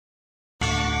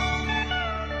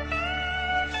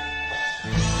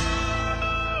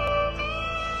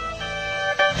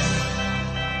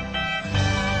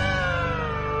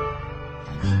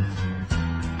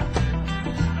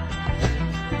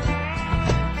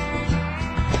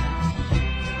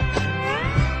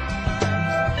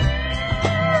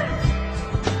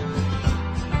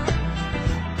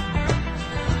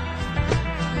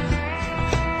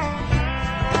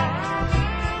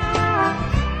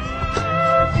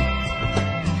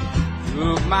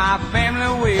Took my family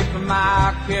away from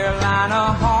my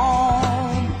Carolina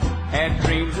home. Had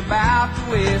dreams about the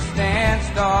West and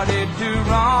started to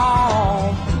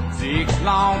roam. 6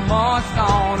 long months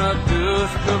on a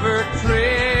dust-covered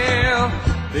trail.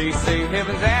 They say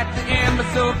heaven's at the end, but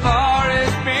so far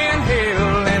it's been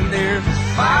hell. And there's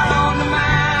fire on the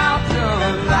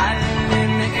mountain, lightning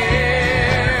in the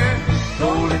air,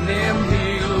 gold in them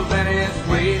hills, and it's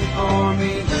waiting for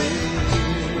me there.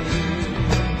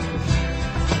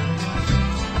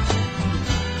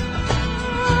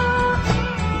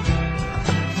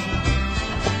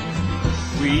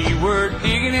 We were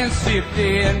digging and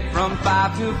sifting from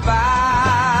 5 to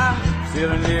 5,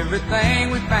 selling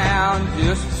everything we found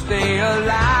just to stay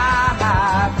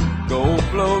alive. Gold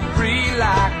flowed free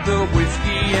like the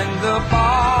whiskey in the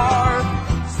bar.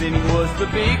 Sin was the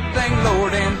big thing,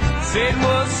 Lord, and sin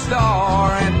was a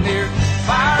star. And there's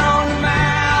fire on the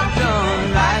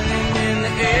mountain, lightning in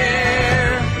the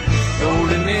air,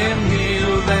 gold in them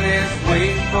hills, and it's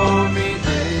waiting for me there.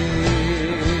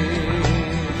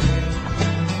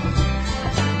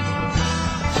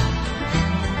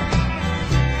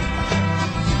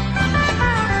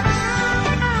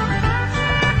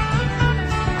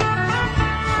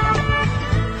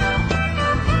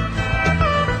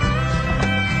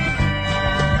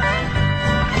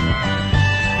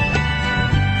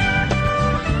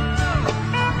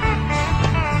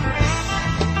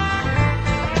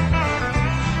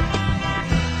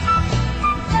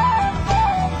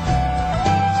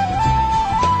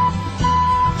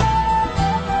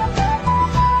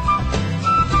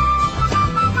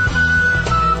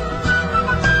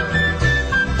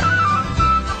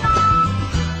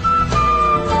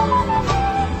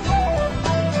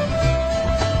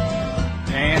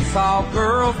 All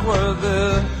girls were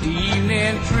the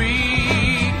evening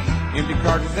treat, empty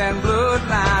cartridges and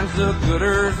bloodlines, the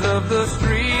gooders of the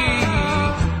street.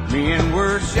 Men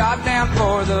were shot down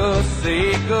for the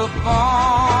sake of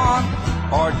fun,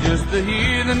 or just to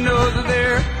hear the noise of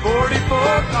their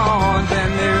 44 guns.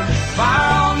 And there's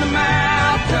fire on the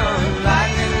mountain,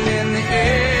 lightning in the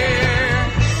air,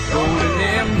 gold in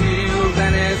them hills,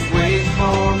 and it's waiting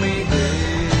for me there.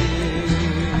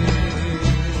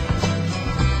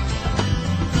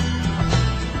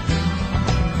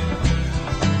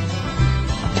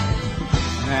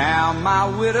 Now my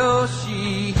widow,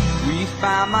 she weeps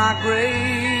by my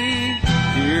grave.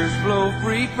 Tears flow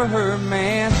free for her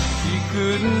man, she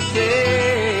couldn't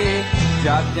say.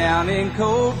 Shot down in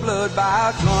cold blood by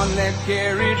a gun that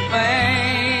carried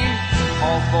fame.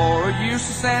 All for a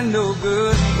useless and no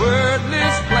good,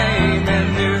 wordless claim.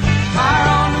 And there's fire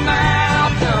on the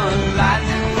mountain,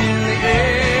 lightning in the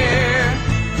air,